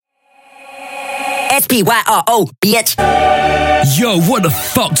Spyro, bitch. Yo, what the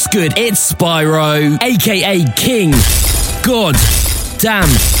fuck's good? It's Spyro, aka King. God damn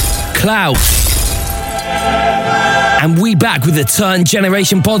Clout. And we back with the Turn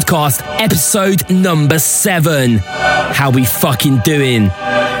Generation Podcast, episode number 7. How we fucking doing?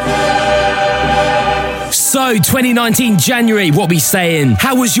 So, 2019 January, what we saying?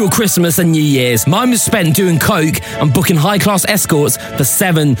 How was your Christmas and New Year's? Mine was spent doing coke and booking high-class escorts for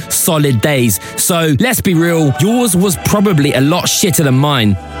 7 solid days. So, let's be real, yours was probably a lot shitter than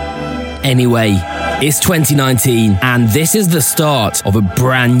mine. Anyway, it's 2019 and this is the start of a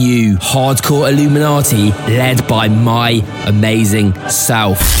brand new hardcore Illuminati led by my amazing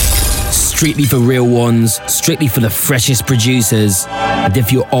self. Strictly for real ones, strictly for the freshest producers. And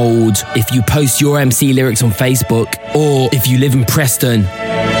if you're old, if you post your MC lyrics on Facebook, or if you live in Preston,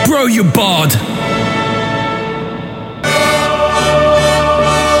 bro, you barred.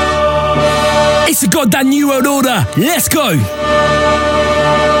 It's a goddamn new world order. Let's go.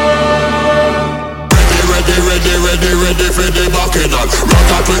 Ready for the bacchanal.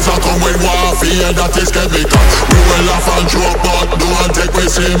 Ratatouilles are come with warfare, that is chemical. We will laugh and joke, but don't take me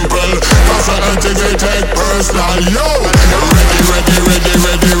simple. Cause certain things we take personal, yo. Ready for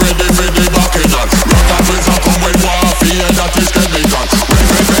the bacchanal. Ratatouilles are come with warfare, that is chemical.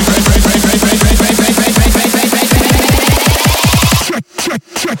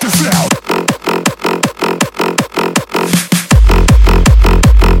 Check this out.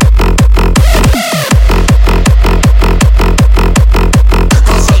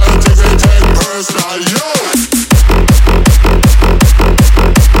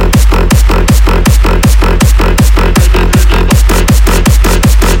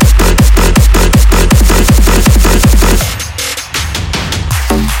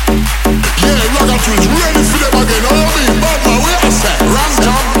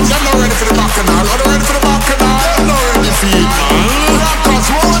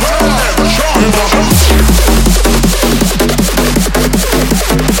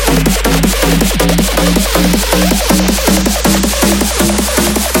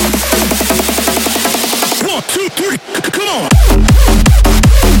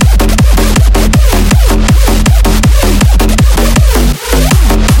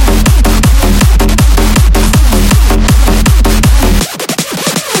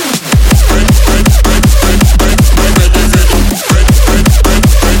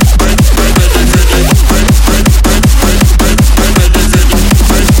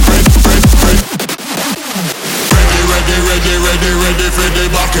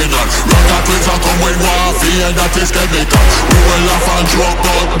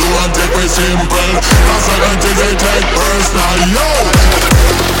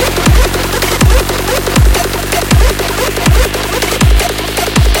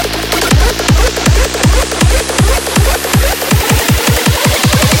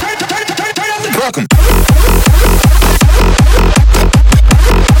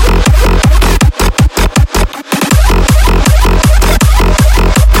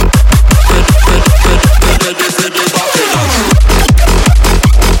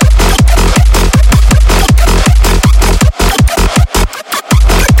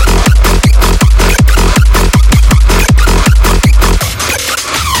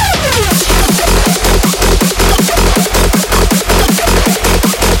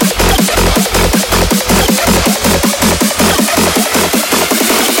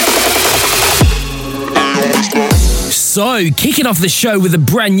 So, kicking off the show with a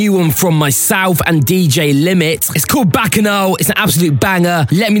brand new one from myself and DJ Limit. It's called Bacchanal. It's an absolute banger.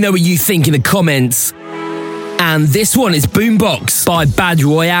 Let me know what you think in the comments. And this one is Boombox by Bad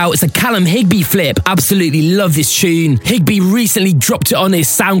Royale. It's a Callum Higby flip. Absolutely love this tune. Higby recently dropped it on his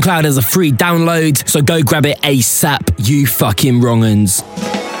SoundCloud as a free download. So go grab it ASAP, you fucking wrong-uns.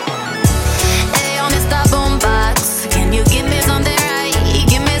 Hey, yo, Mr. Boombox, can you give me something right?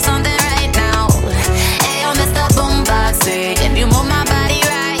 Give me something right now. Hey, yo, Mr. Boombox, can you move my body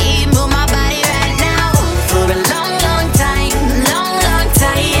right? Move my body right now. For a long, long time,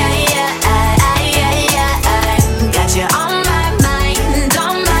 got you on my mind,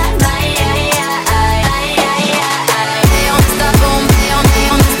 Hey, yo, Mr. Boom, hey,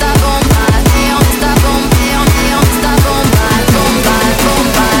 yo, Mr. Boombox, hey, yo, Mr. Boom, hey, yo, Mr. Boombox, Boombox, Boombox,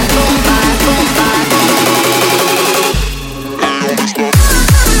 Boombox.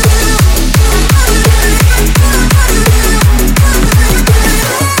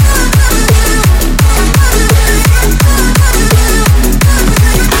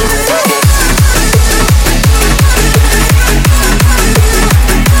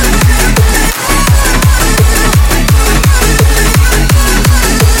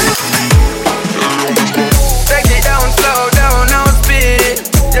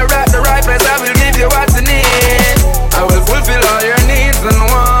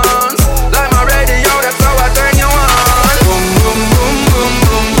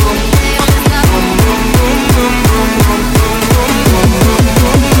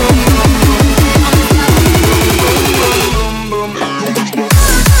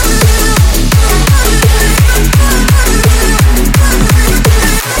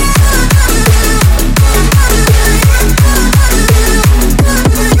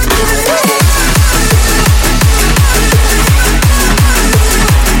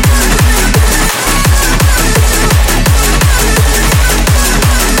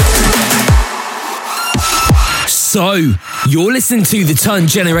 So, you're listening to the Turn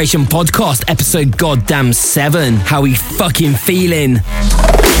Generation podcast, episode goddamn 7. How we fucking feeling?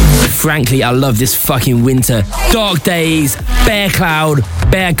 Frankly, I love this fucking winter. Dark days, bare cloud,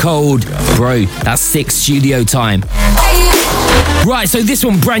 bare cold. Bro, that's sick studio time. Right, so this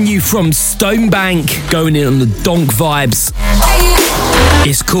one brand new from Stonebank, going in on the donk vibes.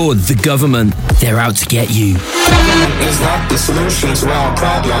 It's called The Government. They're out to get you. Government is not the solution to our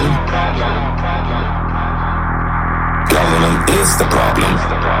problem. Government is the problem.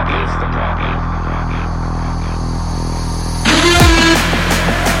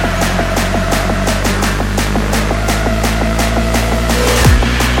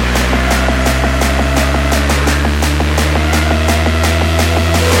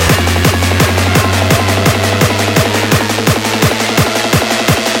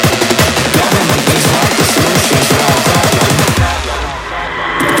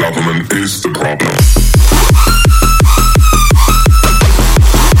 Government is the problem.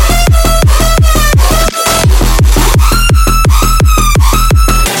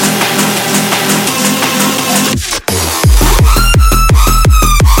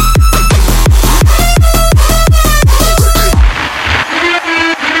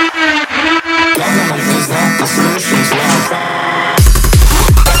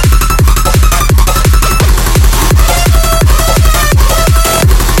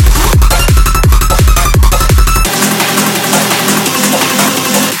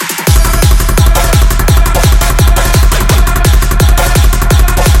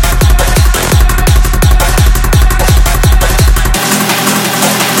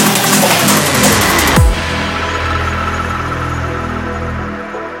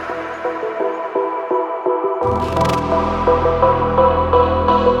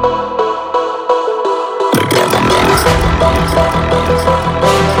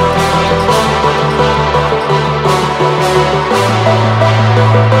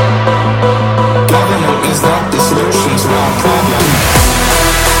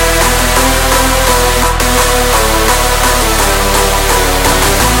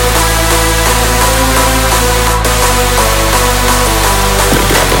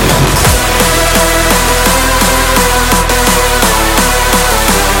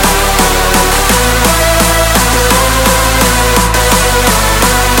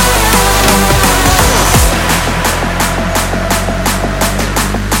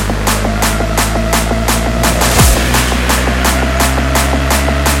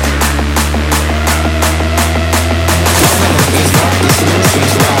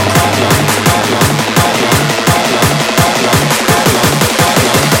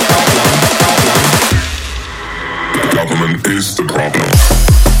 Government is the problem.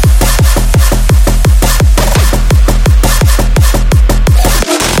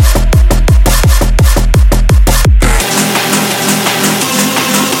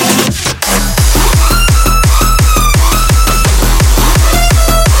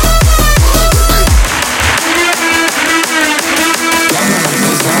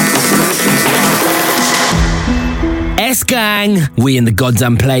 S-Gang, we in the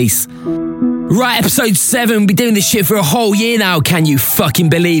goddamn place. Right, episode 7, we'll be doing this shit for a whole year now, can you fucking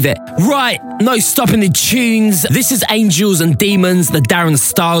believe it? Right, no stopping the tunes. This is Angels and Demons, the Darren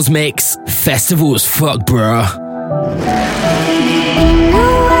Styles mix. Festival as fuck, bruh. In a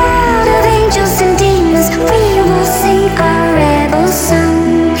world of angels and demons, we will sing our rebel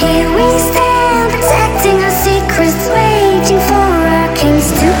song. Here we stand, protecting our secrets, waiting for our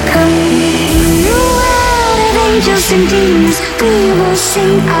kings to come. In a world of angels and demons, we will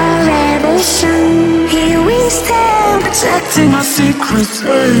sing our rebel song. Here we stand, protecting our secrets,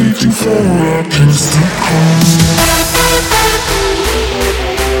 waiting for our kings to come.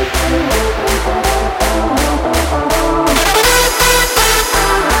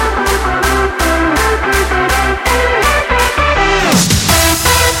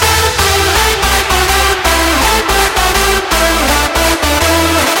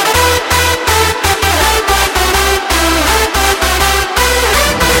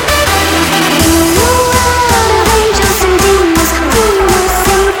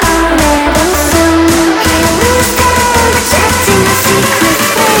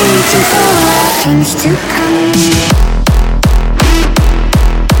 Things to come.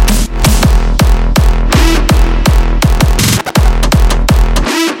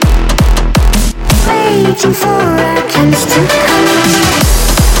 Waiting for our kings to come.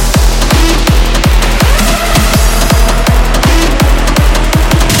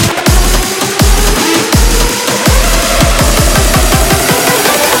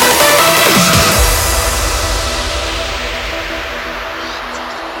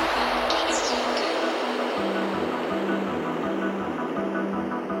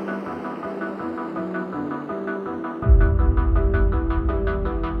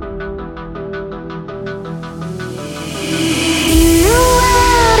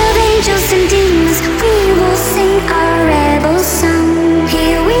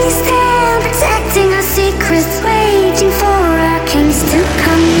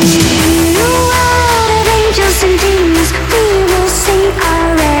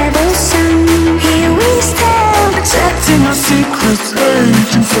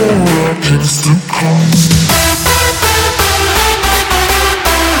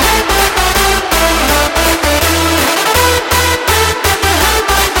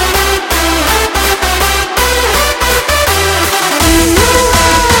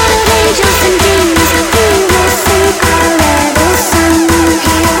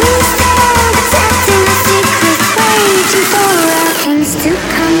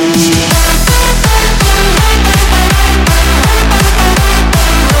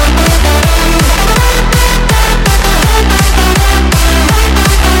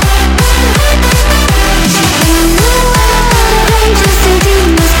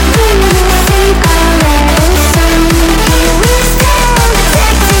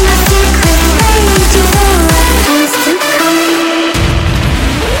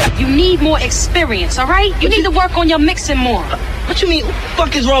 Experience, all right? You need to work on your mixing more. What you mean? What the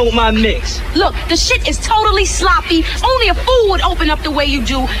fuck is wrong with my mix? Look, the shit is totally sloppy. Only a fool would open up the way you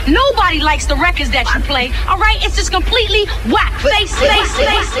do. Nobody likes the records that you play, all right? It's just completely whack. Face.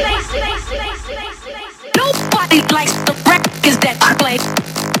 Nobody likes the records that I play.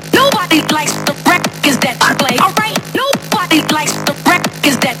 Nobody likes the records that I play, all right? Nobody likes the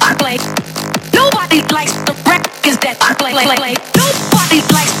records that I play. Nobody likes the records that I play. Nobody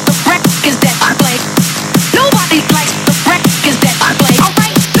likes the records that I play. Nobody likes the records that I play. All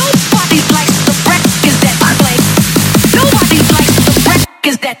right. Nobody likes the records that I play. Nobody likes the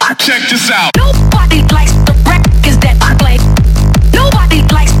records that I play. Check this out. Nobody likes the records that I play. Nobody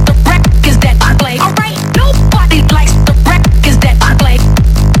likes the records that I play. All right. Nobody likes the records that I play.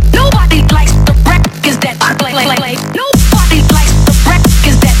 Nobody likes the records that I play. Nobody likes the records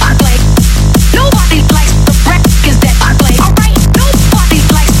that I play. Nobody likes the records that I play. All right. Nobody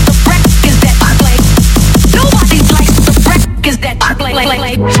likes the records that I play. Nobody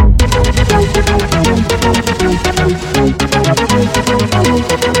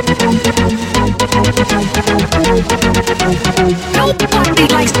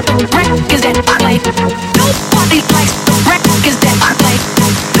likes the records that I play. Nobody likes the records that I play.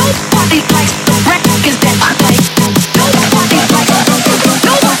 Nobody likes the records that I play. Nobody likes the records that I play.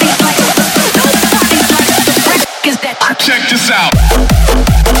 Nobody likes the records that I play. Check this out.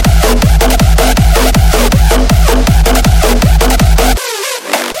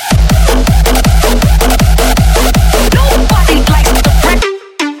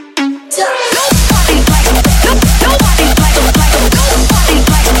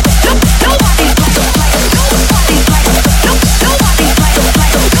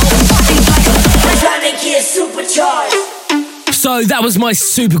 So that was my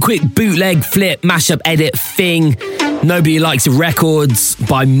super quick bootleg flip mashup edit thing. Nobody Likes Records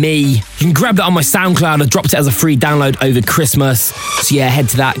by me. You can grab that on my SoundCloud. I dropped it as a free download over Christmas. So yeah, head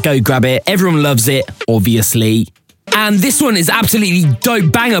to that, go grab it. Everyone loves it, obviously. And this one is absolutely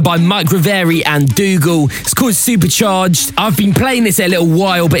dope banger by Mike Riveri and Dougal. It's called Supercharged. I've been playing this a little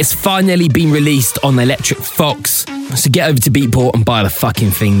while, but it's finally been released on Electric Fox. So get over to Beatport and buy the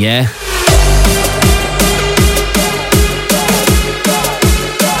fucking thing, yeah?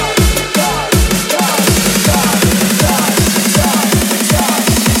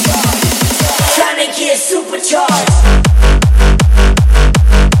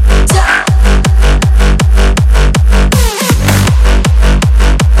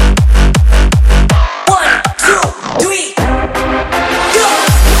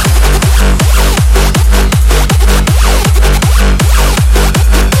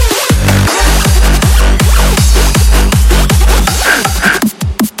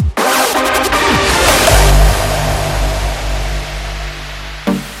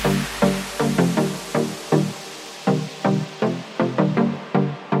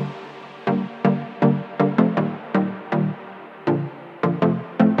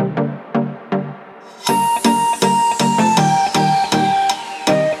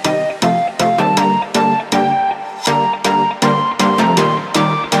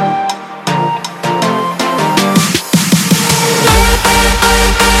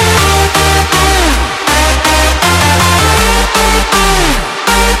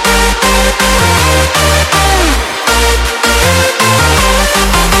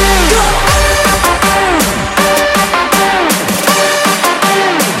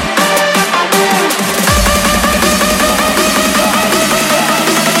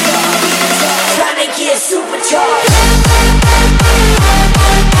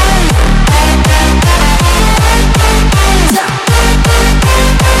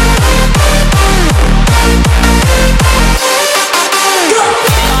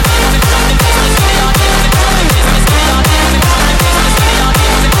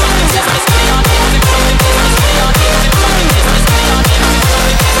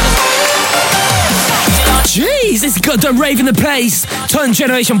 Done raving the place. Turn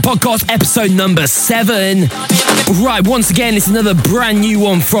Generation Podcast episode number 7. Right, once again, it's another brand new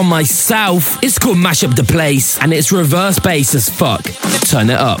one from myself. It's called Mash Up the Place, and it's reverse bass as fuck. Turn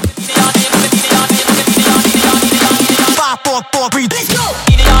it up. 5, 4, 4, 3, let's go!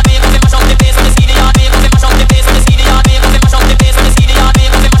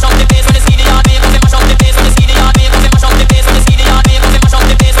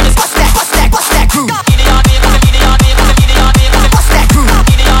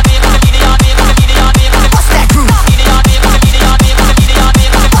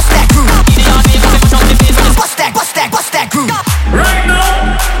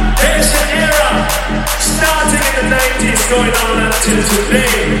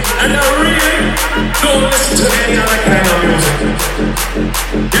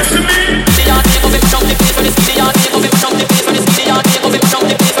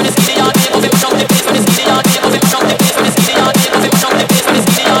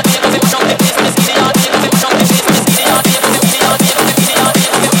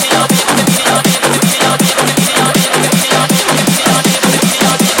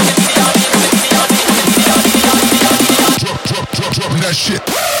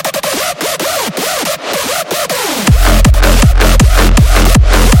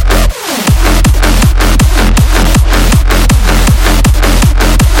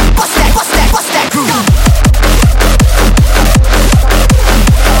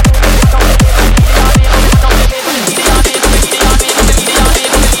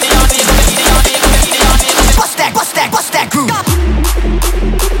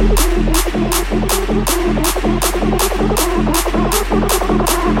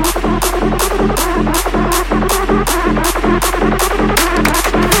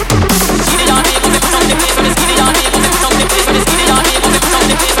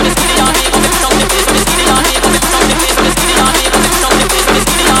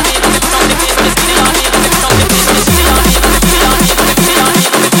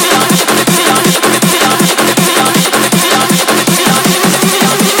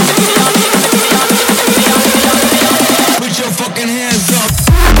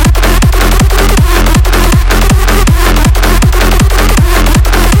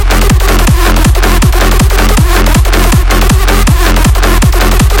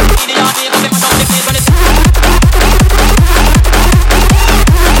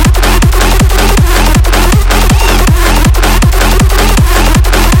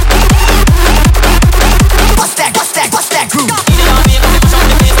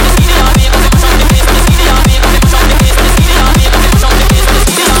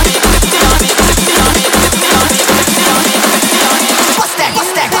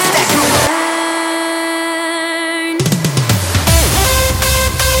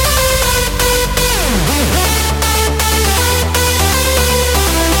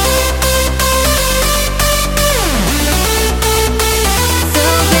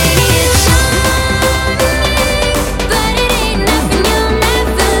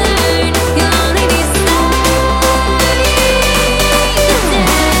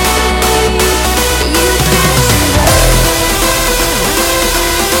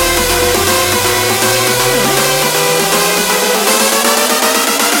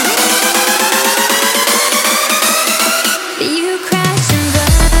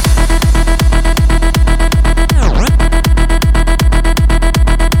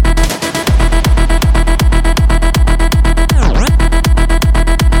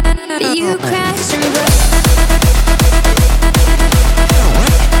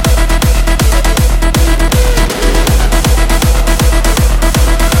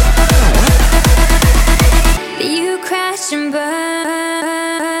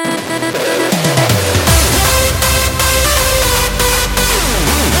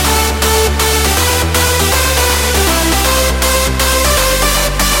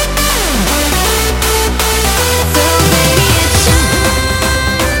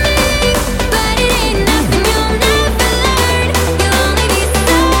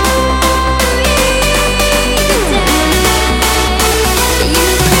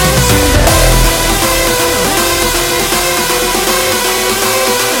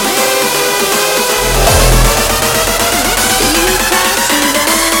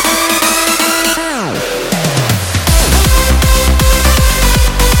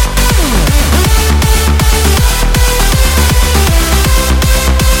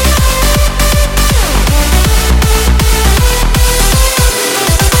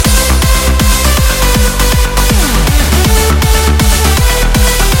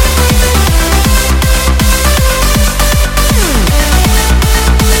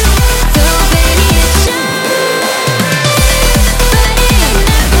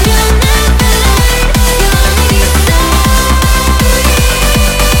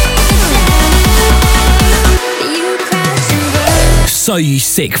 So you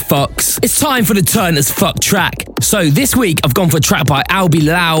sick fucks. It's time for the Turn as Fuck track. So this week I've gone for a track by Albie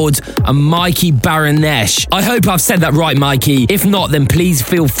Loud and Mikey Baranesh. I hope I've said that right, Mikey. If not, then please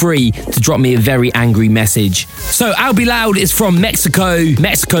feel free to drop me a very angry message. So Albie Loud is from Mexico,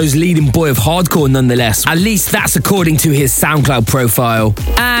 Mexico's leading boy of hardcore nonetheless. At least that's according to his SoundCloud profile.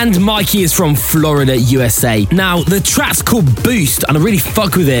 And Mikey is from Florida, USA. Now, the track's called Boost and I really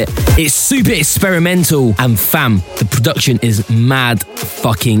fuck with it. It's super experimental and fam, the production is mad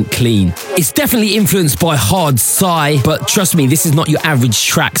fucking clean. It's definitely influenced by hard psy, but trust me, this is not your average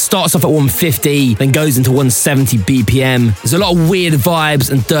track. Starts off at 150, then goes into 170 BPM. There's a lot of weird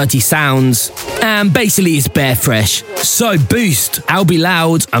vibes and dirty sounds, and basically it's bare fresh. So Boost, Albie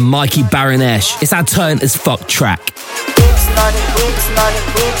Loud and Mikey Baranesh. It's our Turn as Fuck track.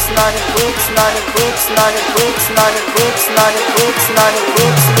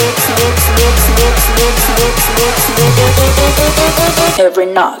 Every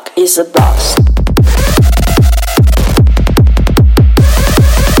knock is a boss.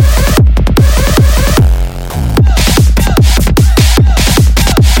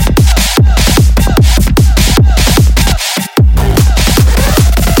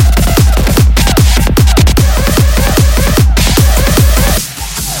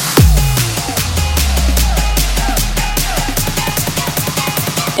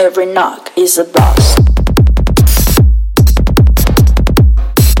 Every knock is a boss.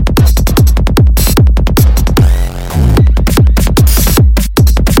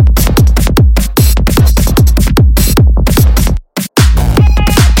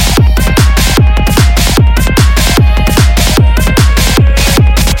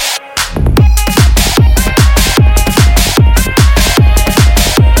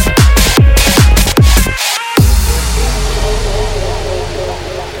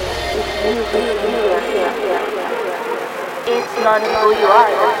 Not who you are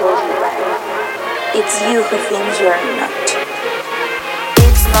that pulls you back. It's you who thinks you're not.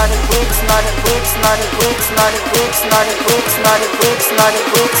 It's not a it's not a it's not a it's not a it's not a it's not a it's not a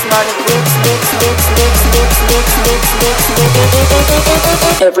it's not a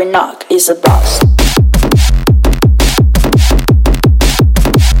it's Every knock is a boss.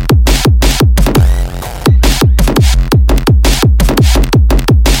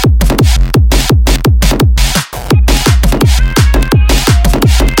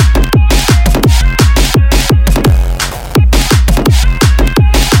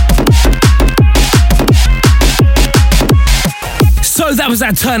 So that was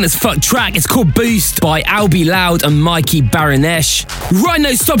our Turn as Fuck track. It's called Boost by Albie Loud and Mikey Baranesh. Right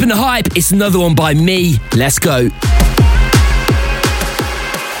now, stopping the hype. It's another one by me. Let's go.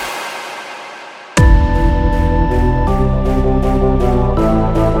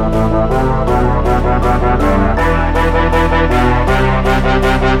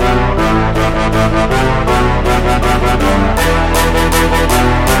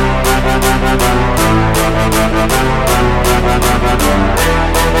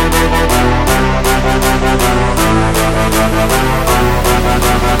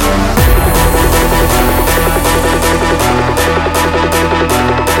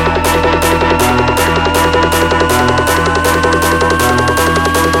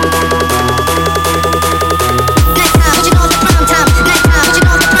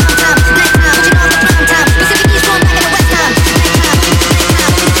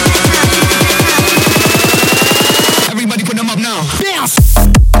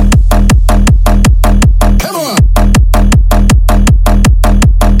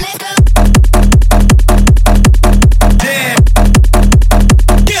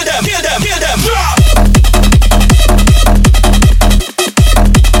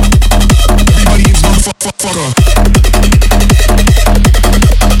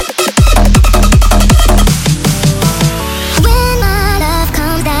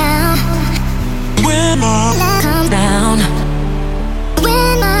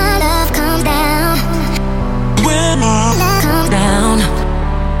 When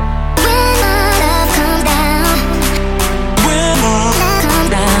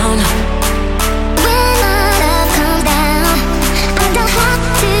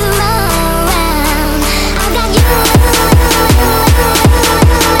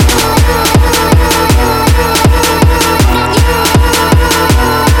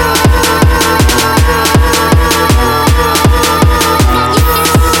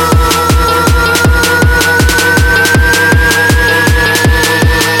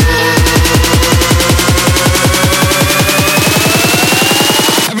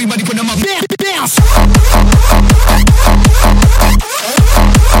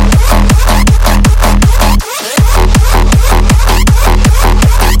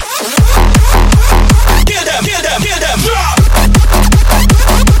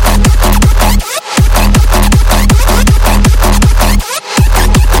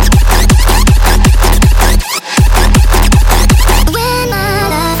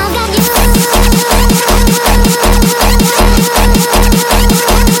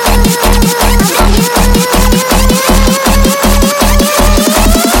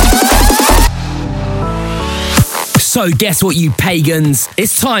So guess what, you pagans?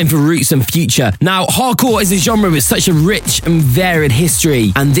 It's time for Roots and Future. Now, hardcore is a genre with such a rich and varied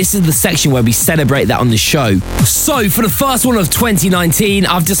history, and this is the section where we celebrate that on the show. So for the first one of 2019,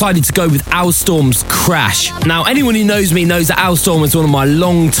 I've decided to go with Alstorm's Crash. Now, anyone who knows me knows that Alstorm is one of my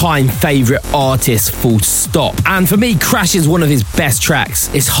long-time favourite artists, full stop. And for me, Crash is one of his best tracks.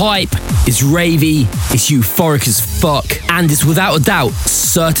 It's hype, it's ravey, it's euphoric as fuck, and it's without a doubt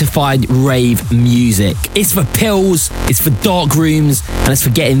certified rave music. It's for pills, it's for dark rooms, and it's for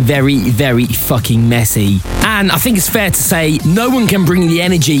getting very, very fucking messy. And I think it's fair to say no one can bring the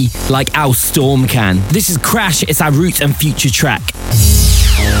energy like Alstorm can. This is Crash, it's our Roots and Future track.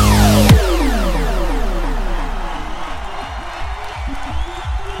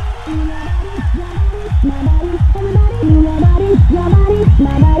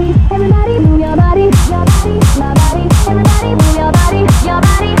 Everybody move your body, your body, my body. Everybody move your body, your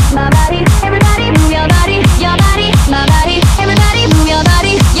body, my body. Everybody move your body, your body, my body. Everybody move your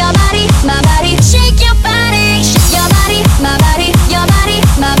body, your body, my body. Shake your body, shake your body, my body, your body,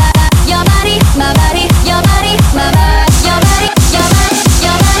 my body, your body, my body, your body, my body, your body,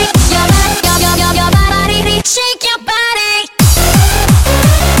 your body, your body, your body, your body. Shake your body.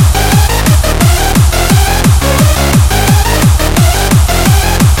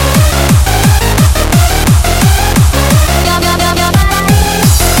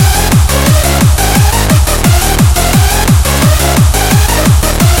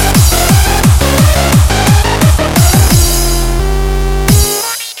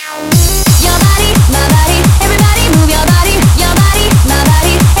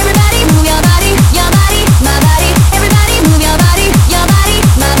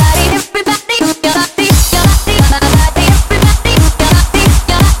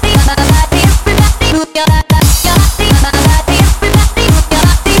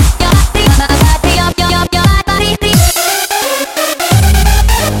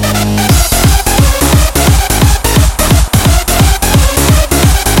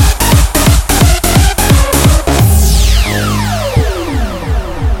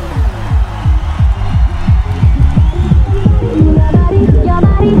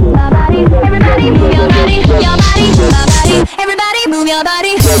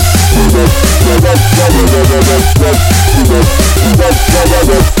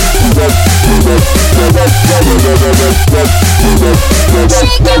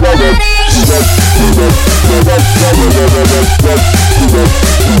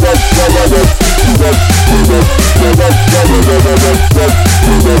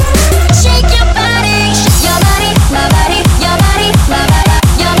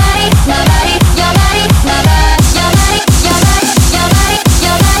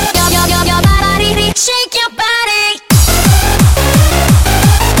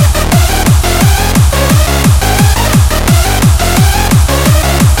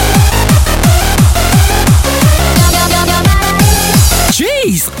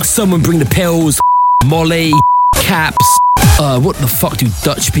 Someone bring the pills, Molly, caps. What the fuck do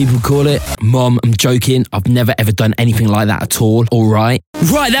Dutch people call it? Mom, I'm joking. I've never ever done anything like that at all. Alright.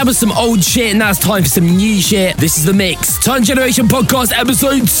 Right, that was some old shit. Now it's time for some new shit. This is The Mix. Turn Generation Podcast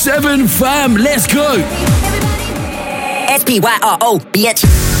episode 7, fam. Let's go. SPYRO, bitch.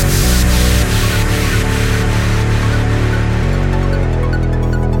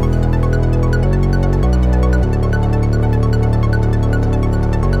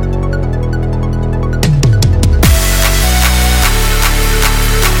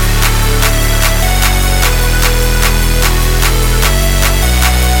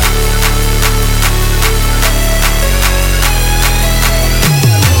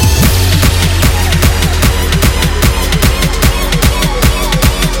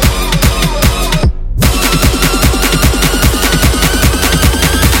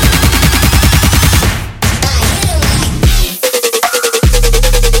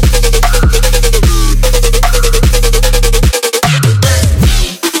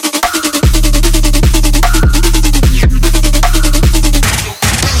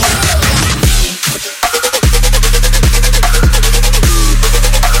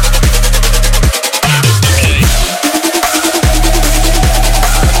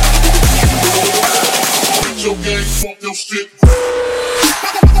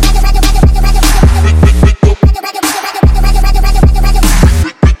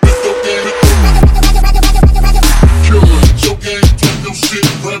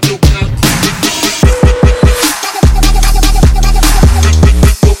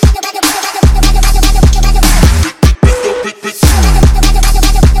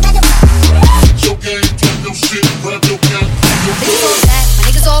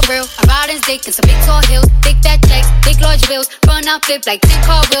 Real, I ride Jordans, dick, and some big tall heels. Big fat checks, big large bills. Run out, flip like 10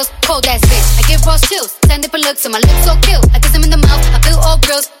 car wheels. Cold ass bitch, I give Ross chills. 10 different looks, and my lips so kill. I kiss him in the mouth, I feel all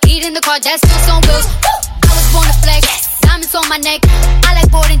grills. Eat in the car, that's still on wheels. I was born to flex, diamonds on my neck. I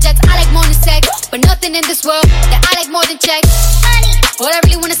like boarding jets, I like more than sex. But nothing in this world that I like more than checks. Money. All I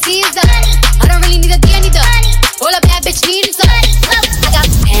really wanna see is the money. I don't really need a D, I need the money. All a bad bitch need is the money. I got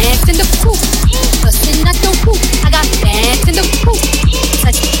bands in the coop, bustin' out the roof. I got bands in the coop,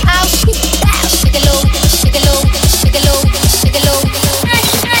 touch how she shake it low, shake it low, shake it low, shake it low.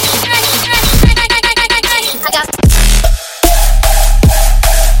 I got.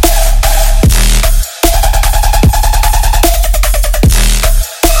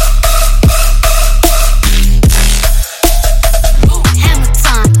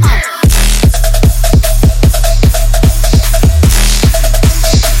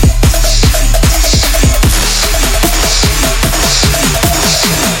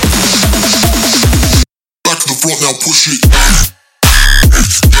 Now push it.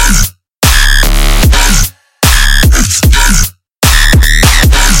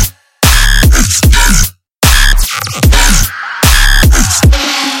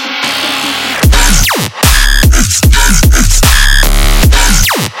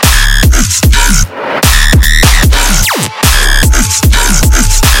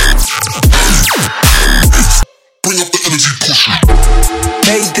 Bring up the energy, push it.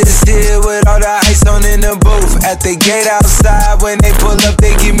 Make this deal with all the ice on in the booth. At the gate outside, when they pull up,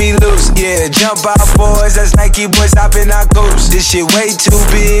 they give me loose. Yeah, jump out, boys. That's Nike boys hopping our coops. This shit way too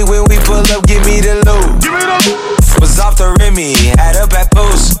big. When we pull up, give me the loot. Was off the Remy, had up at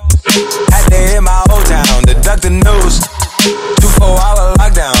Boost. Had to hit my old town to duck the news. 24-hour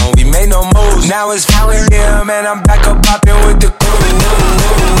lockdown, we made no moves. Now it's 4 a.m. and I'm back up popping with the crew.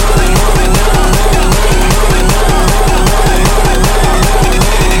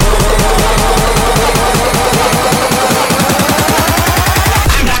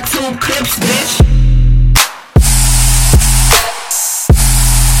 Clips, bitch.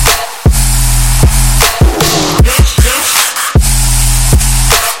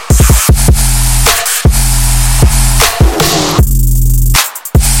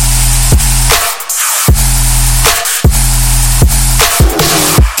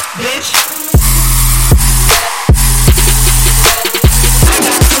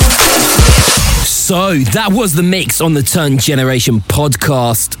 So that was the mix on the Turn Generation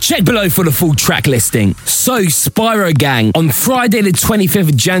podcast. Check below for the full track listing. So Spyro Gang, on Friday the 25th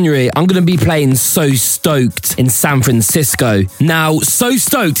of January, I'm going to be playing So Stoked in San Francisco. Now, So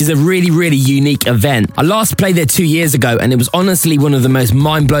Stoked is a really, really unique event. I last played there 2 years ago and it was honestly one of the most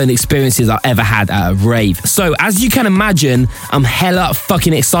mind-blowing experiences I've ever had at a rave. So as you can imagine, I'm hella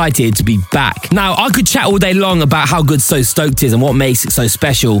fucking excited to be back. Now, I could chat all day long about how good So Stoked is and what makes it so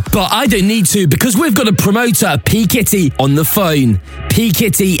special, but I don't need to because we've got a promoter, P Kitty, on the phone. P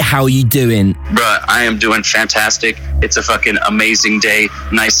Kitty, how you doing? Bruh, I am doing fantastic. It's a fucking amazing day.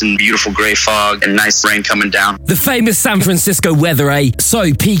 Nice and beautiful gray fog and nice rain coming down. The famous San Francisco weather, eh?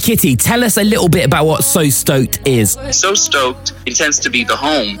 So, P Kitty, tell us a little bit about what So Stoked is. So Stoked, it tends to be the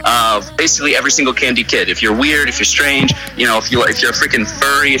home of basically every single candy kid. If you're weird, if you're strange, you know, if you're a freaking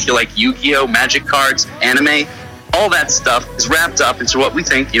furry, if you like Yu-Gi-Oh, magic cards, anime, all that stuff is wrapped up into what we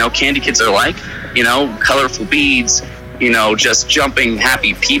think, you know, candy kids are like. You know, colorful beads, you know, just jumping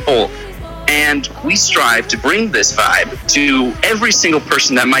happy people. And we strive to bring this vibe to every single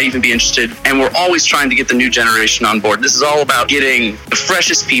person that might even be interested. And we're always trying to get the new generation on board. This is all about getting the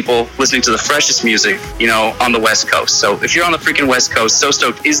freshest people listening to the freshest music, you know, on the West Coast. So if you're on the freaking West Coast, So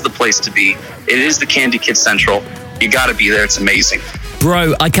Stoked is the place to be. It is the Candy Kid Central. You gotta be there. It's amazing.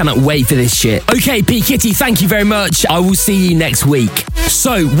 Bro, I cannot wait for this shit. Okay, P Kitty, thank you very much. I will see you next week.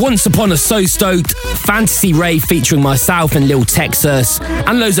 So, once upon a So Stoked fantasy rave featuring myself and Lil Texas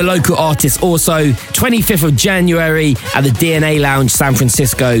and loads of local artists also. 25th of January at the DNA Lounge, San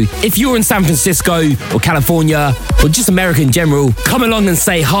Francisco. If you're in San Francisco or California or just America in general, come along and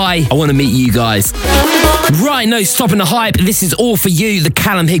say hi. I want to meet you guys. Right, no stopping the hype. This is all for you, the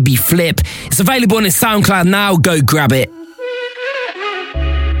Callum Higby Flip. It's available on his SoundCloud now. Go grab it.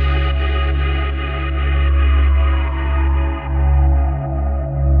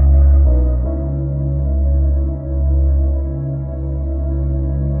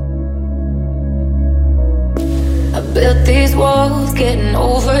 Built these walls, getting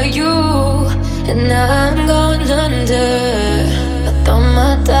over you, and now I'm going under. I thought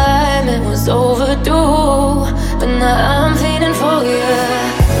my time it was overdue, but now I'm feeling for you.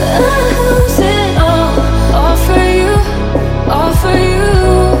 I lose it all for you, all for you.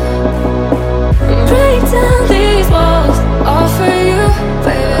 Break down these walls, all for you,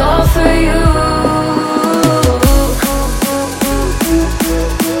 baby, all for you.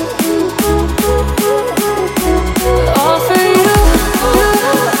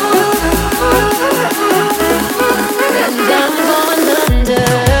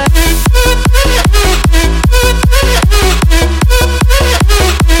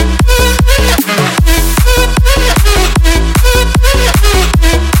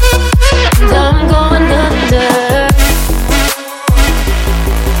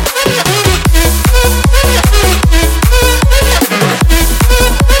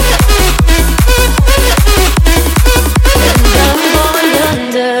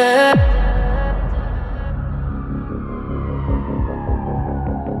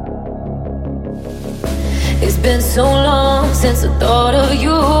 been so long since I thought of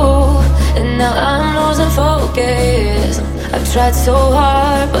you, and now I'm losing focus. I've tried so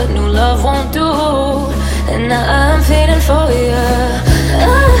hard, but new love won't do, and now I'm feeling for you.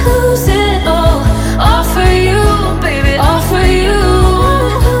 I lose it all for you, baby, all for you.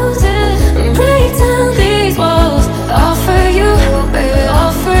 Lose it, break down these walls, all for you, baby,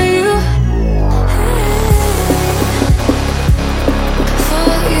 all for you.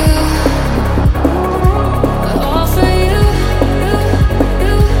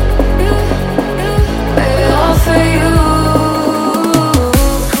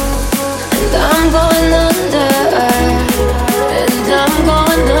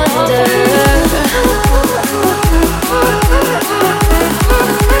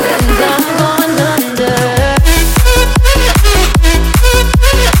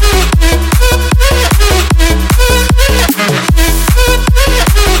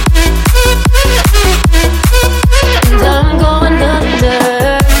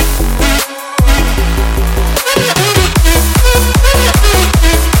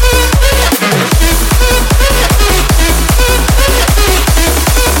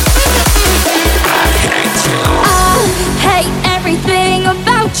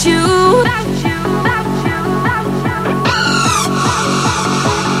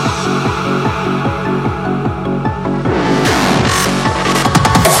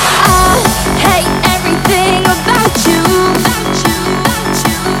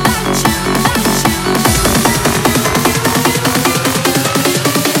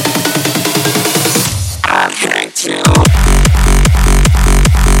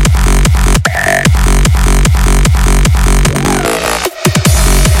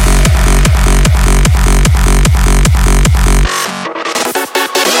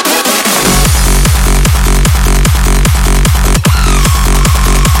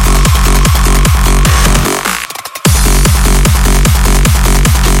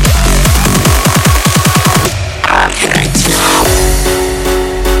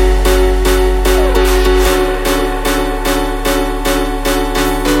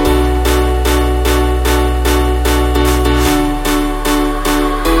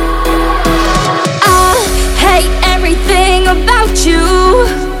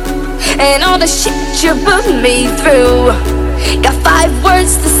 And all the shit you put me through. Got 5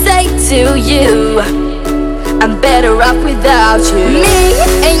 words to say to you: I'm better off without you. Me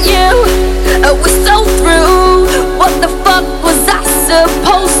and you, we're so through. What the fuck was I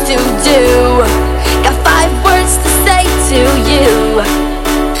supposed to do? Got 5 words to say to you: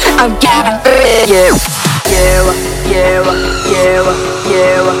 I'm getting rid of you.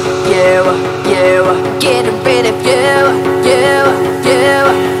 Getting rid of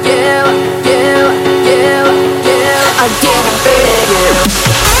I'm getting rid of you.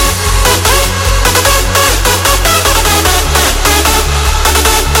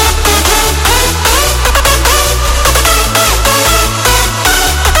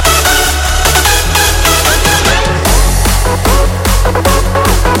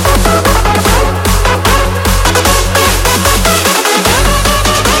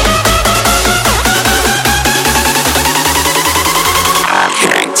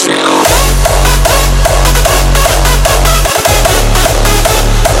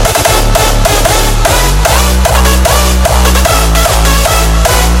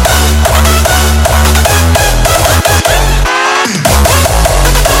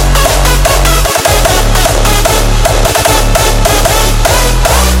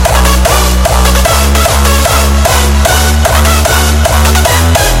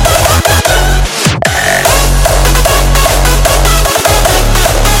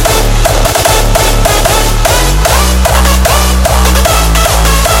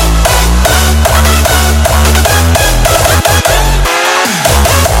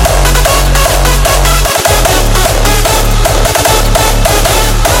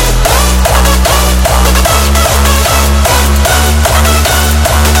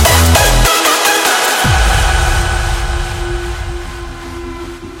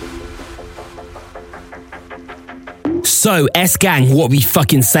 So, S-Gang, what we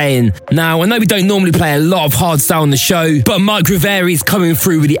fucking saying? Now, I know we don't normally play a lot of hardstyle on the show, but Mike Riveri's coming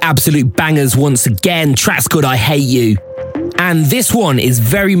through with the absolute bangers once again. Track's called I Hate You. And this one is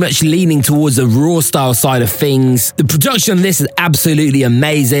very much leaning towards the raw style side of things. The production on this is absolutely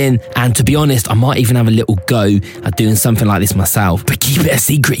amazing. And to be honest, I might even have a little go at doing something like this myself. But keep it a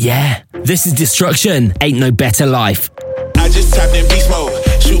secret, yeah? This is Destruction, Ain't No Better Life. I just tapped in beast mode,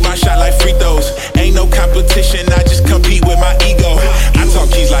 shoot my shot like free throws. Ain't no competition, I just compete with my ego. I talk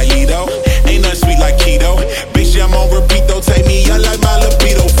keys like Lido, ain't nothing sweet like keto. Bitch, I'm on repeat though, take me out like my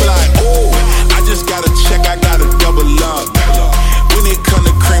libido fly. Ooh, I just got a check, I got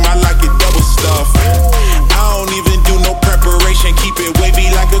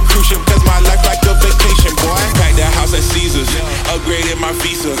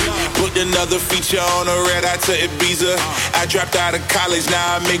Booked another feature on a red eye to Ibiza. I dropped out of college,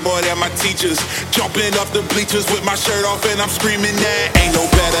 now I make more than my teachers. Jumping off the bleachers with my shirt off and I'm screaming that ain't no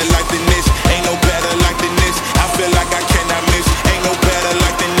better like than this, ain't no better like than this. I feel like I cannot miss, ain't no better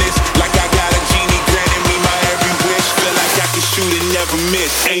like than this. Like I got a genie granting me my every wish. Feel like I can shoot and never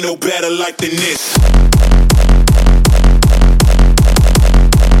miss, ain't no better like than this.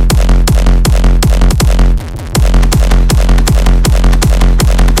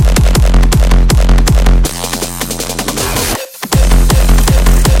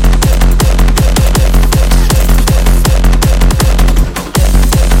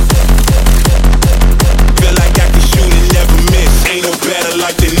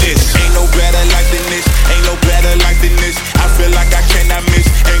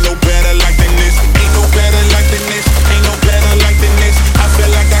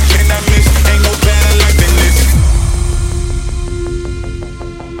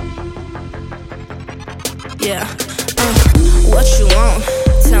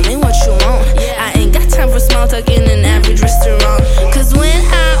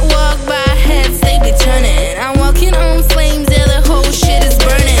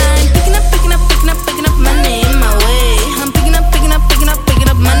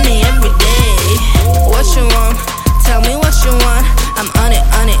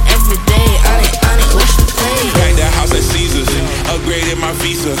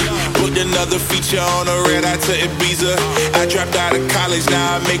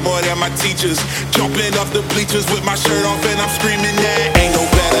 Jumping off the bleachers with my shirt off and I'm screaming that ain't no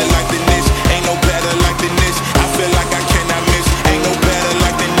better like than this, ain't no better like than this. I feel like I cannot miss, ain't no better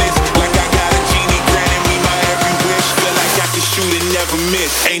like than this. Like I got a genie granting me my every wish. Feel like I can shoot and never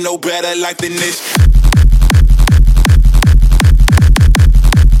miss, ain't no better like than this.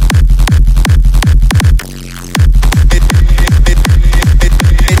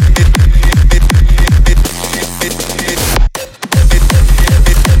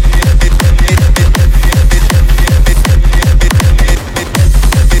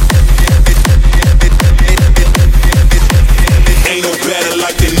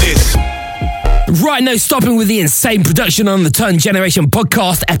 Right, no stopping with the insane production on the Turn Generation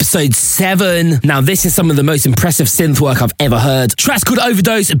podcast, episode 7. Now, this is some of the most impressive synth work I've ever heard. Track's called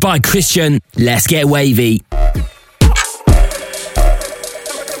Overdose by Christian. Let's get wavy.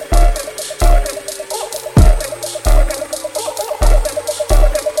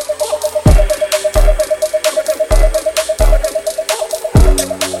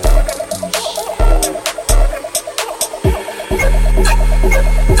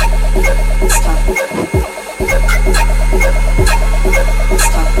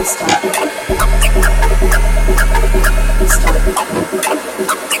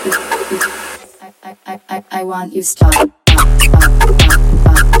 I want you stop.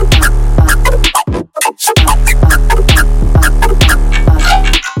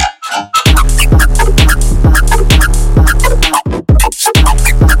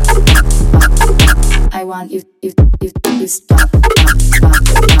 I want you stop.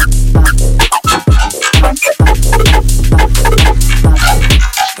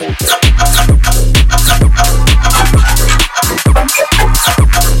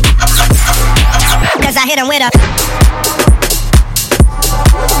 Cause I hit him with a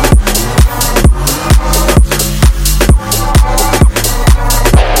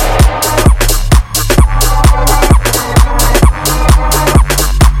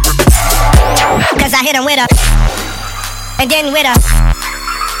Cause I hit him with a and then with a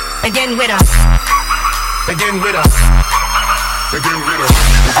and then with a and then with a and then with a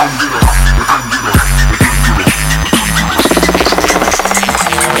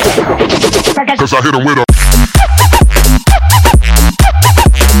Cause I hit him with a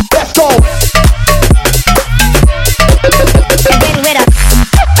let's go. And then with a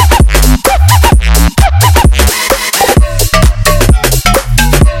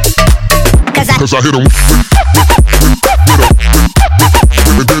Cause I hit him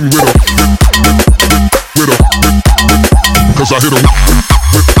and then with a Cause I hit him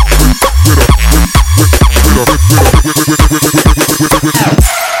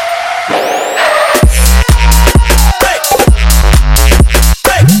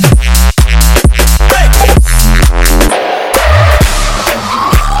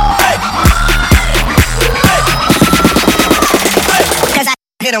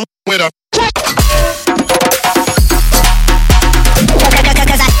hit him with a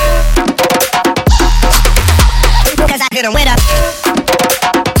Cause I hit him with a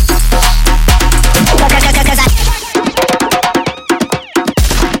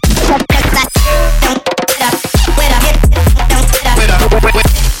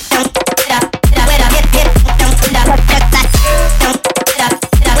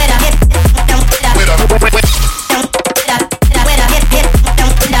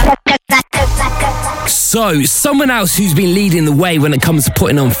So, someone else who's been leading the way when it comes to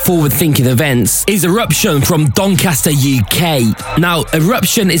putting on forward-thinking events is Eruption from Doncaster, UK. Now,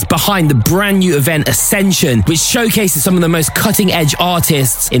 Eruption is behind the brand new event Ascension, which showcases some of the most cutting-edge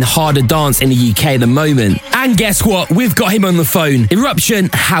artists in harder dance in the UK at the moment. And guess what? We've got him on the phone. Eruption,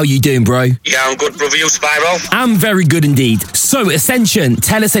 how you doing, bro? Yeah, I'm good, brother. You, Spyro? I'm very good indeed. So, Ascension,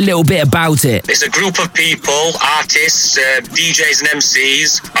 tell us a little bit about it. It's a group of people, artists, DJs and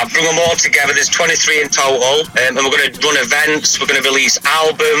MCs. I've brought them all together. There's 23 in total. And we're going to run events. We're going to release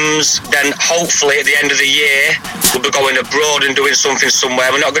albums. Then, hopefully, at the end of the year, we'll be going abroad and doing something somewhere.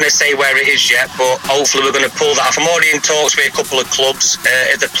 We're not going to say where it is yet, but hopefully we're going to pull that off. I'm already in talks with a couple of clubs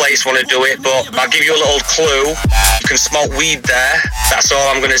if the place want to do it, but I'll give you a little clue. You can smoke weed there. That's all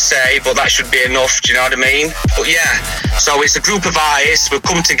I'm going to say, but that should be enough. Do you know what I mean? But yeah, so it's a group of artists. We've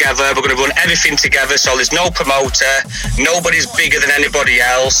come together. We're going to run everything together, so there's no promoter. Nobody's bigger than anybody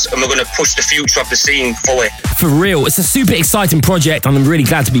else, and we're going to push the future of the scene fully. For real, it's a super exciting project, and I'm really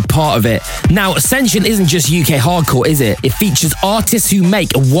glad to be part of it. Now, Ascension isn't just UK hardcore, is it? It features artists who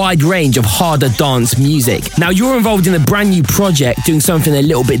make a wide range of harder dance music. Now, you're involved in a brand new project, doing something a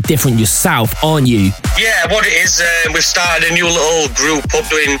little bit different yourself, aren't you? Yeah, what it is, we've started a new little group up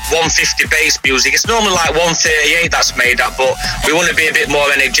doing 150 bass music. It's normally like 138 that's made up, but we want to be a bit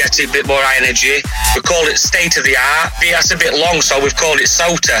more energetic, a bit more high energy. We call it State of the Art. That's a bit long, so we've called it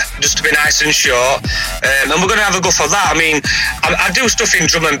SOTA, just to be nice and short. And we're going to have a go for that. I mean, I do stuff in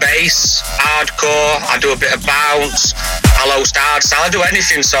drum and bass, hardcore, I do a bit of bounce, I host hardstyle, I do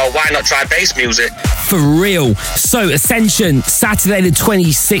anything, so why not try bass music? For real. So, Ascension, Saturday the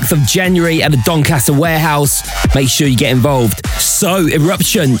 26th of January at the Doncaster Warehouse. Make sure you get involved. So,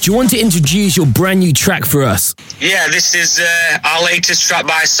 Eruption, do you want to introduce your brand new track for us? Yeah, this is our latest track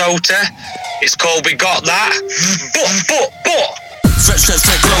by SOTA. It's called We Got That. Stretch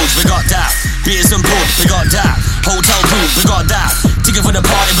clothes, we got that. Beers and pub, we got that. Hotel room, we got that. Ticket for the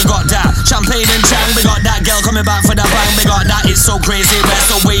party, we got that. Champagne and chang, we got that. Girl coming back for the bang, we got that. It's so crazy, we're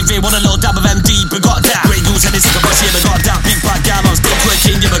so wavy. Want a little dab of MD, we got that. Great goose and it's sick of us, yeah, we got that. Big bad gal, I'm still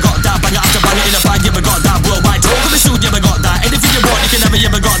king, yeah, we got that. Bang it after bang it in a bag, yeah, we got that. Worldwide talk coming soon, yeah, we got that. Anything you want, you can have it,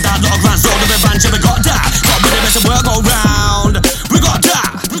 yeah, we got that. Lot of grand soul of a band, yeah, we got that. Got a bit of mess and work all round. We got that.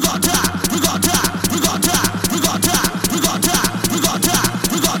 We got that. We got that. We got that. We got that. We got that. We got that.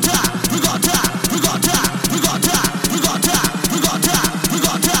 We got that. We got that. We got that. We got that. We got that. We got that. We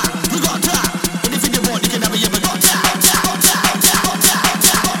got that. We got that. Anything you want, you can have it, yeah, we got that.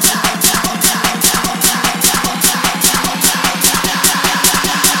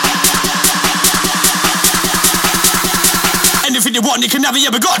 Anything you want, you can have it, yeah,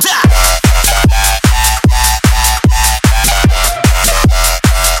 we got that.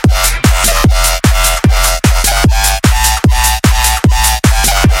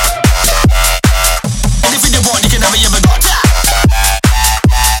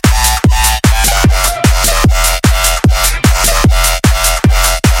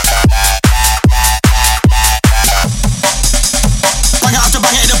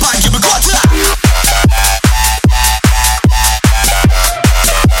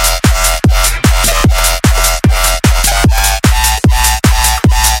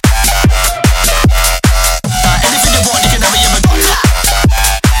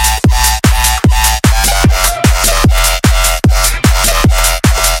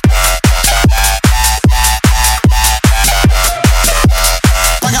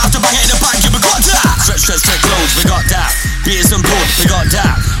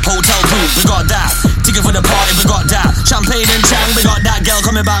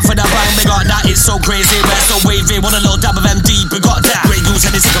 Coming back for the bang, we got that. It's so crazy, we're so wavy. Want a little dab of MD, we got that. Great goose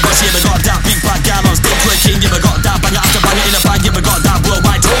and it's sick of us, yeah, we got that. Big bad gal, I'm still king, yeah, we got that. Bang it after bang it in a bag, yeah, we got that.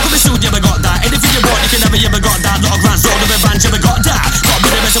 Worldwide talk coming soon, yeah, we got that. Anything you want, you can have it, yeah, we got that. Lot of grand soul of a band, yeah, we got that. Got a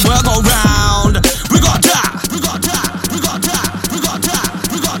bit of mess and work all round. We got that. We got that. We got that. We got that.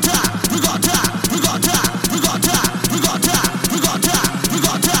 We got that. We got that. We got that. We got that. We got that. We got that. We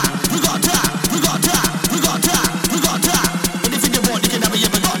got that. We got that. We got that. We got that. We got that. Anything you want, you can have it, yeah,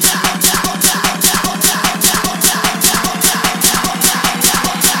 we got that.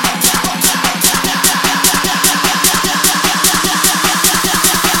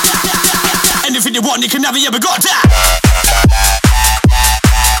 Anything you want, you can have it, yeah, we got that.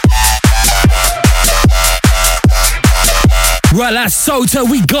 Right, that's SOTA,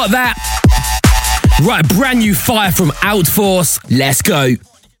 we got that. Right, brand new fire from Outforce. Let's go.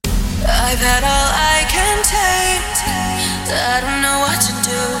 I've had all I can take. I don't know what to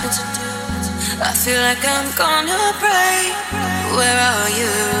do. I feel like I'm gonna break. Where are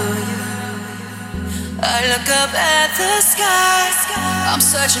you? I look up at the sky. I'm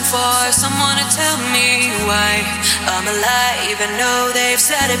searching for someone to tell me why I'm alive, even though they've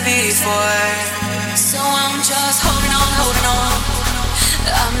said it before. So I'm just holding on, holding on.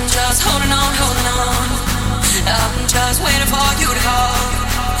 I'm just holding on, holding on. I'm just waiting for you to call.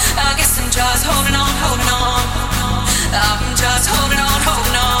 I guess I'm just holding on, holding on. I'm just holding on,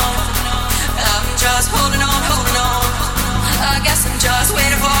 holding on. I'm just holding on, holding on. I guess I'm just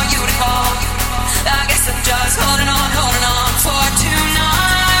waiting for you to call. I guess I'm just holding on for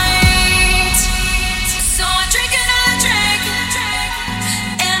tonight. So I drink another drink,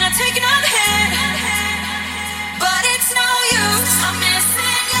 and I take another hit, but it's no use. I'm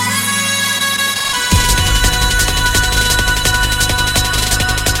missing you.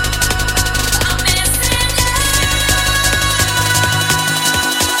 I'm missing you.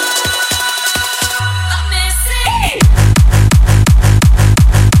 I'm missing you.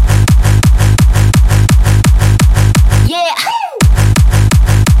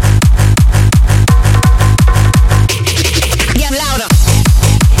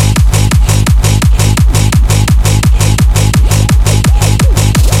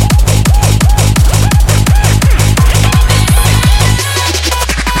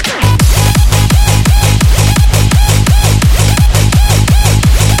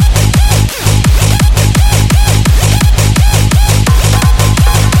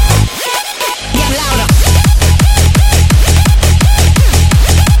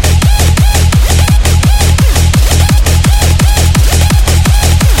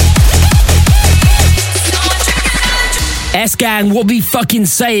 S-Gang, what we fucking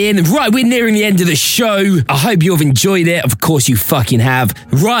saying? Right, we're nearing the end of the show. I hope you've enjoyed it. Of course you fucking have.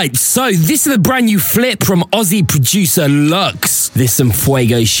 Right, so this is a brand new flip from Aussie producer Lux. This is some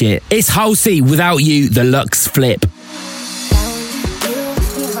fuego shit. It's Halsey, Without You, the Lux flip. I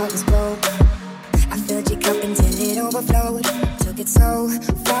filled your cup until it overflowed. Took it so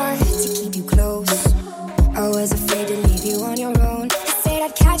far to keep you close. I was afraid to leave you on your own. I said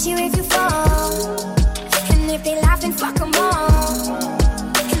I'd catch you if you fall. And if they laugh, then fuck them all.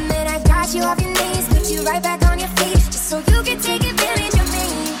 And then I got you off your knees, put you right back on your feet, just so you can take advantage of me.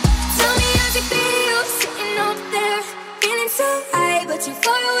 Tell me how's it feel, sitting up there, feeling so high, but too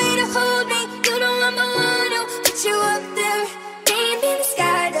far away to hold me. You know I'm the one who put you up there. Name in the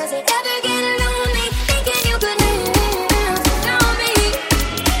sky, does it ever get lonely? Thinking you could live without me.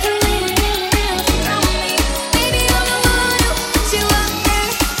 Without me. Baby, I'm the one who put you up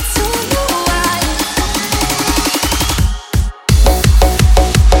there. So know why.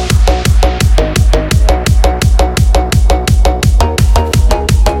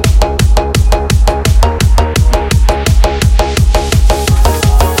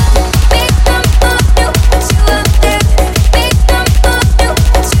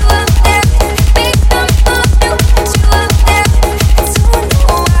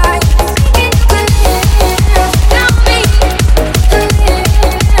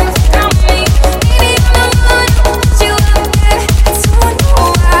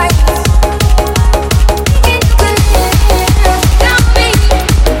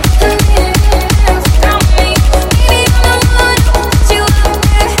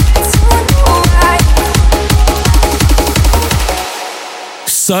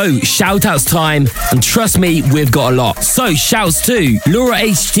 So, shout-outs time, and trust me, we've got a lot. So, shouts to Laura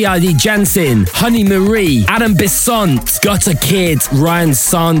HTID Jansen, Honey Marie, Adam Bissont, Gutter Kid, Ryan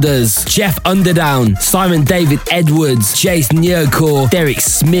Sanders, Jeff Underdown, Simon David Edwards, Jace Nyokor, Derek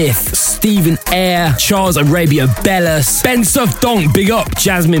Smith, Stephen Eyre, Charles Arabia Bellis, Ben Suff Donk, big up,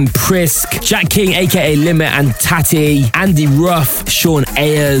 Jasmine Prisk, Jack King aka Limit and Tatty, Andy Ruff, Sean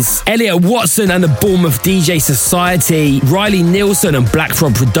Ayers, Elliot Watson and the Bournemouth DJ Society, Riley Nielsen and Black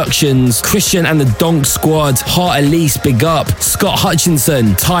Frog Productions, Christian and the Donk Squad, Heart Elise, big up, Scott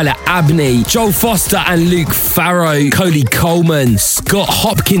Hutchinson, Tyler Abney, Joel Foster and Luke Farrow, Cody Coleman, Scott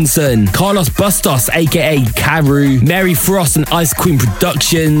Hopkinson, Carlos Bustos aka Karu, Mary Frost and Ice Queen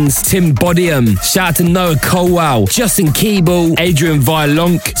Productions, Tim Bodium, shout out to Noah Colwell, Justin Keeble, Adrian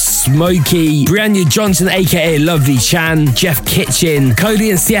Violonk, Smokey, Brianna Johnson aka Lovely Chan, Jeff Kitchen, Cody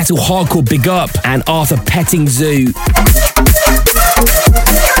and Seattle Hardcore, big up, and Arthur Petting Zoo.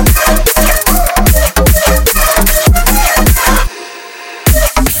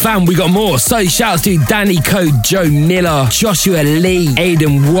 Fam, we got more. So shouts to Danny Code, Joe Miller, Joshua Lee,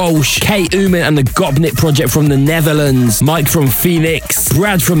 Aidan Walsh, Kate Uman and the Gopnik Project from the Netherlands, Mike from Phoenix,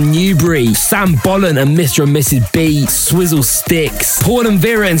 Brad from Newbury, Sam Bolland and Mr. and Mrs. B, Swizzle Sticks, Paul and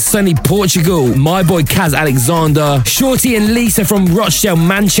Vera in sunny Portugal, my boy Kaz Alexander, Shorty and Lisa from Rochdale,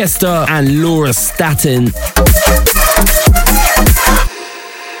 Manchester, and Laura Staton.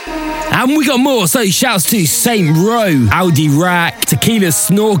 And we got more, so shouts to Saint Row, Audi Rack, Tequila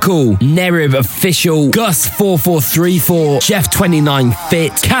Snorkel, Nerib Official, Gus 4434, Jeff 29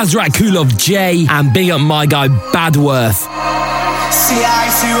 Fit, Kazrak Kulov J, and big up my guy Badworth. See eye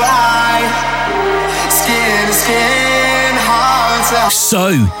to eye, skin to skin, heart to heart. So,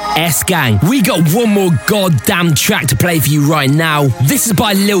 S-Gang, we got one more goddamn track to play for you right now. This is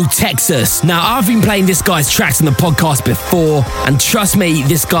by Lil Texas. Now, I've been playing this guy's tracks on the podcast before, and trust me,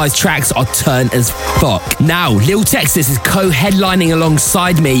 this guy's tracks are turn as fuck. Now, Lil Texas is co-headlining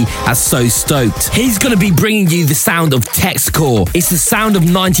alongside me at So Stoked. He's gonna be bringing you the sound of Textcore. It's the sound of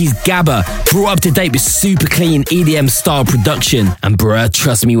 90s gabba, brought up to date with super clean EDM style production. And bruh,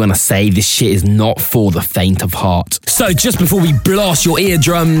 trust me when I say this shit is not for the faint of heart. So just before we blast your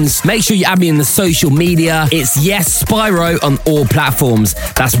eardrums, make sure you add me in the social media. It's Yes Spyro on all platforms.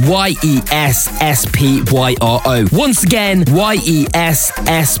 That's YESSPYRO. Once again, YESSPYRO.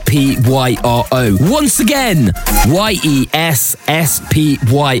 Once again, YESSPYRO.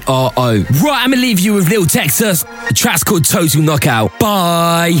 Right, I'm gonna leave you with Lil Texas. The track's called Total Knockout.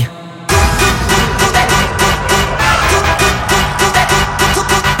 Bye.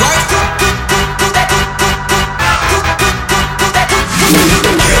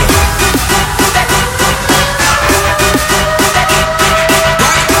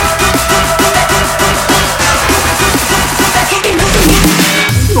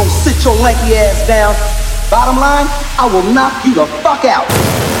 Sit your lanky ass down. Bottom line, I will knock you the fuck out.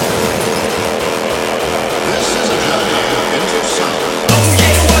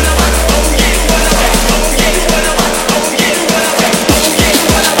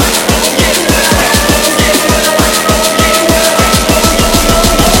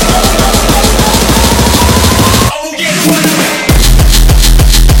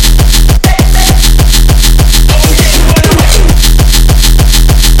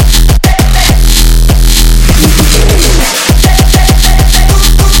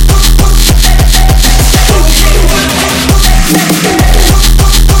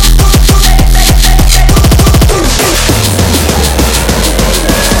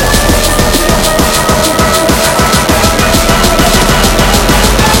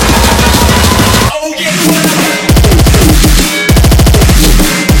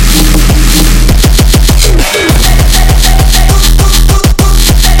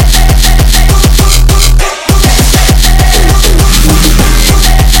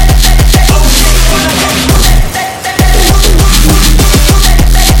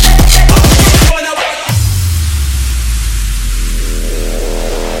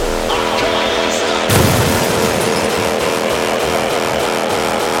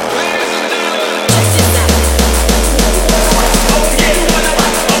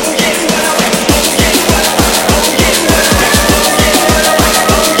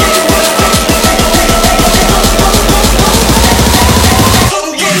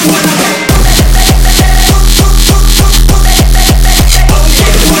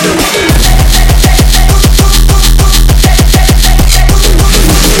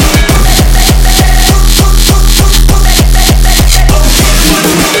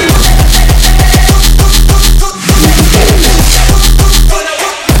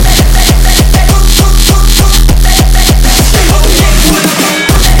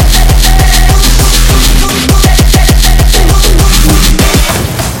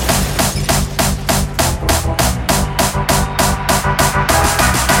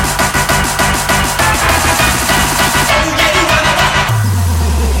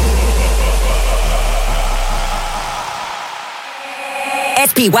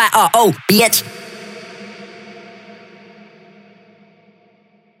 SPYRO, bitch.